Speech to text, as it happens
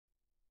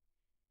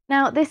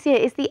Now, this year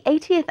is the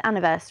 80th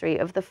anniversary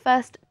of the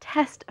first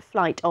test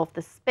flight of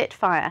the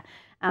Spitfire,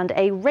 and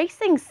a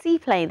racing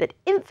seaplane that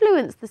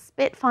influenced the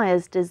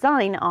Spitfire's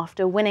design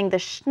after winning the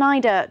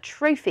Schneider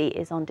Trophy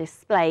is on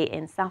display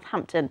in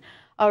Southampton.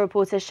 Our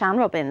reporter Shan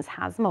Robins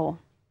has more.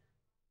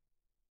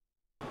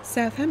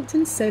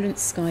 Southampton's Solent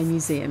Sky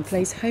Museum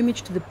pays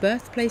homage to the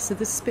birthplace of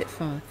the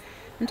Spitfire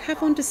and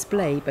have on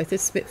display both the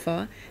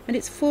Spitfire and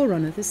its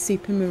forerunner, the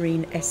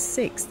Supermarine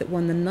S6 that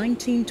won the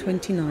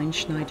 1929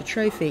 Schneider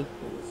Trophy.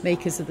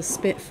 Makers of the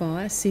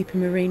Spitfire,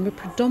 Supermarine were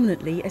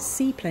predominantly a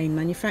seaplane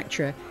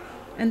manufacturer,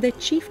 and their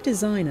chief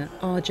designer,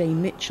 R.J.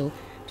 Mitchell,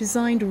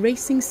 designed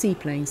racing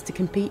seaplanes to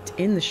compete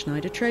in the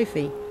Schneider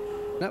Trophy.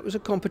 That was a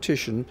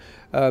competition,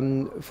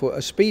 for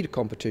a speed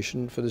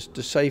competition for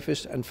the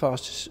safest and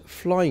fastest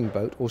flying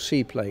boat or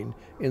seaplane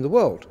in the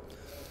world.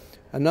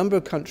 A number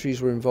of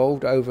countries were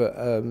involved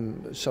over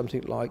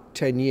something like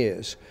 10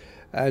 years.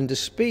 And the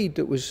speed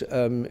that was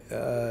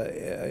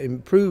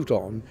improved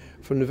on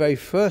from the very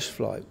first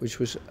flight, which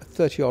was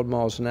 30 odd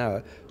miles an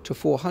hour, to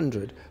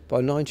 400 by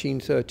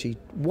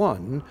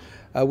 1931,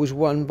 was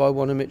won by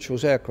one of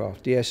Mitchell's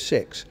aircraft, the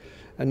S6.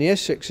 And the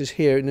S6 is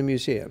here in the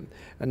museum,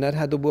 and that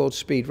had the world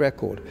speed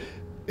record.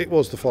 It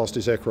was the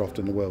fastest aircraft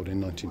in the world in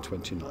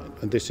 1929,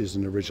 and this is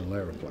an original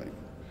aeroplane.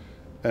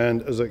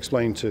 And as I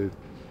explained to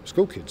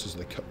school kids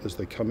as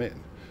they come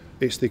in,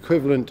 it's the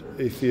equivalent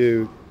if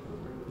you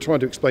trying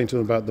to explain to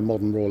them about the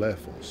modern Royal Air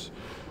Force,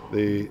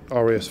 the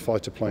RAF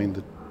fighter plane,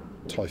 the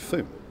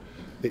Typhoon.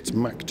 It's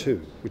Mach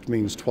 2, which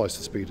means twice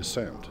the speed of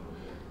sound.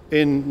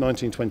 In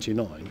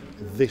 1929,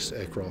 this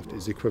aircraft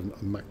is the equivalent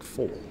of Mach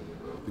 4,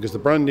 because the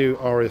brand new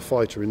RAF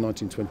fighter in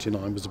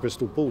 1929 was the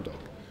Bristol Bulldog,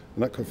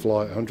 and that could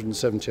fly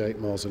 178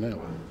 miles an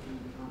hour.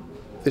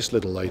 This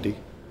little lady,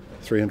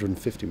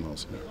 350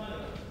 miles an hour.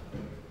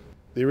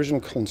 The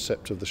original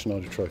concept of the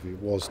Schneider Trophy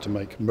was to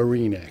make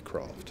marine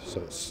aircraft,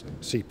 so it's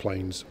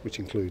seaplanes, which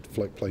include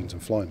float planes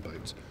and flying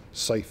boats,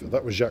 safer.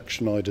 That was Jacques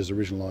Schneider's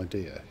original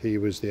idea. He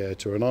was the heir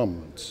to an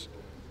armaments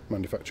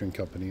manufacturing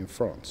company in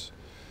France.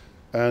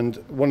 And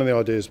one of the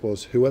ideas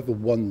was whoever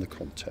won the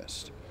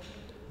contest,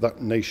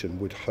 that nation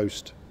would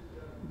host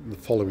the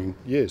following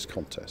year's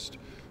contest.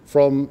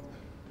 From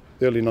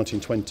the early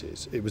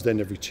 1920s, it was then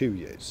every 2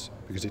 years,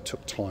 because it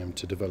took time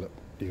to develop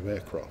new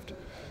aircraft.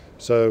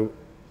 So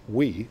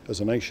we,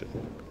 as a nation,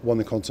 won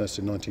the contest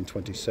in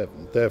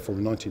 1927. Therefore,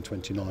 in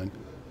 1929,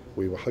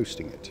 we were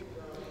hosting it.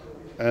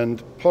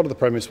 And part of the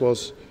premise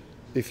was,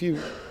 if you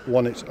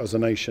won it as a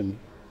nation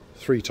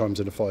 3 times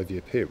in a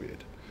 5-year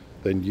period,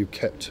 then you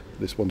kept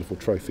this wonderful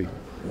trophy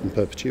in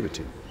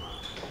perpetuity.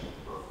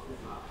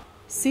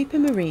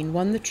 Supermarine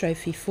won the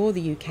trophy for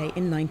the UK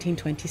in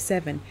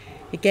 1927,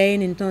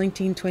 again in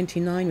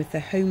 1929 with their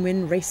home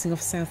win racing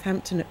off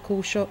Southampton at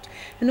Calshot,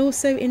 and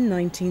also in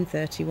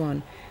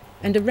 1931.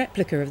 And a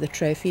replica of the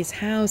trophy is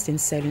housed in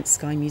Solent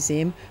Sky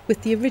Museum,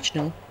 with the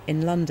original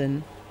in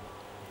London.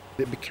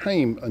 It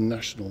became a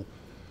national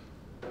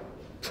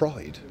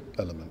pride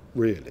element,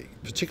 really,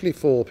 particularly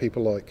for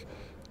people like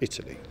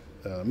Italy.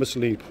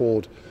 Mussolini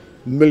poured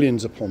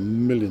millions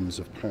upon millions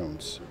of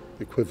pounds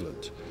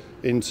equivalent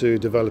into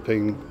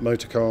developing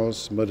motor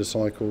cars,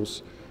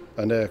 motorcycles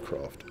and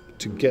aircraft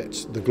to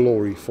get the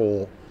glory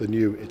for the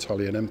new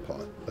Italian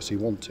empire as he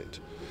wanted.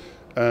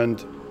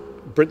 And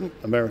Britain,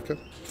 America,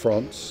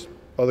 France,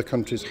 other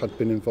countries had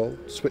been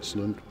involved,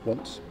 Switzerland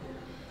once.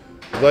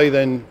 They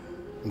then,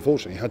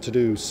 unfortunately, had to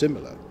do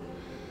similar.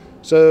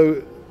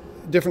 So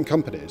different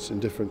companies in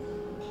different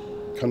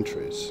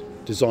countries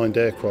designed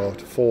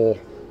aircraft for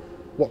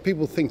what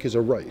people think is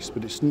a race,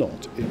 but it's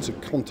not. It's a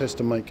contest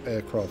to make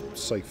aircraft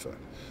safer.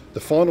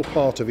 The final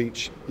part of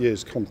each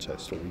year's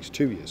contest, or each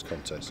 2 years'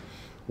 contest,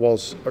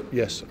 was,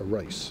 yes, a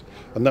race.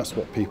 And that's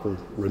what people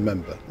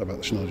remember about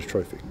the Schneider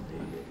Trophy.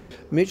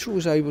 Mitchell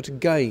was able to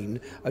gain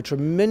a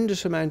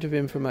tremendous amount of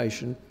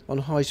information on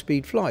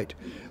high-speed flight,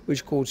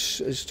 which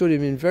stood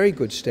him in very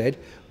good stead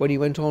when he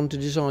went on to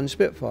design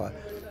Spitfire.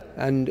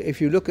 And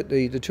if you look at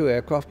the two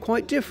aircraft,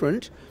 quite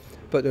different,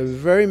 but there are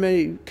very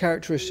many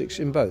characteristics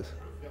in both.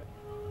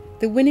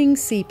 The winning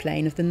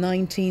seaplane of the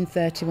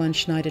 1931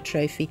 Schneider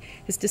Trophy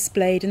is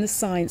displayed in the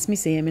Science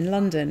Museum in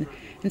London,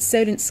 and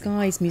Solent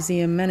Sky's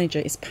museum manager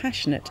is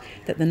passionate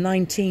that the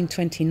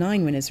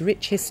 1929 winner's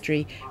rich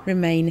history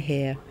remain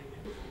here.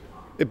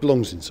 It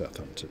belongs in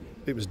Southampton.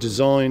 It was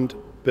designed,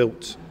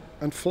 built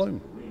and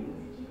flown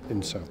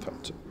in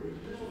Southampton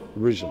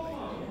originally.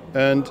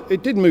 And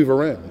it did move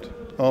around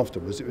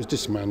afterwards. It was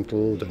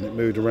dismantled and it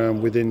moved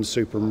around within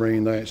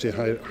Supermarine. They actually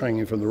had it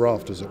hanging from the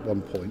rafters at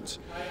one point.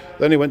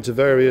 Then it went to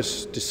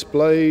various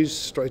displays.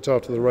 Straight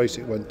after the race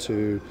it went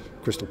to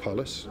Crystal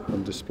Palace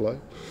on display.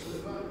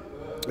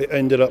 It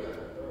ended up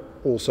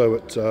also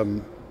at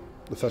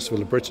the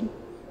Festival of Britain.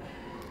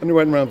 And it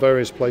went around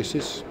various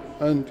places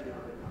and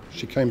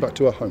she came back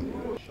to her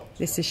home.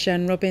 This is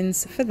Shan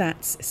Robins for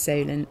That's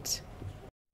Solent.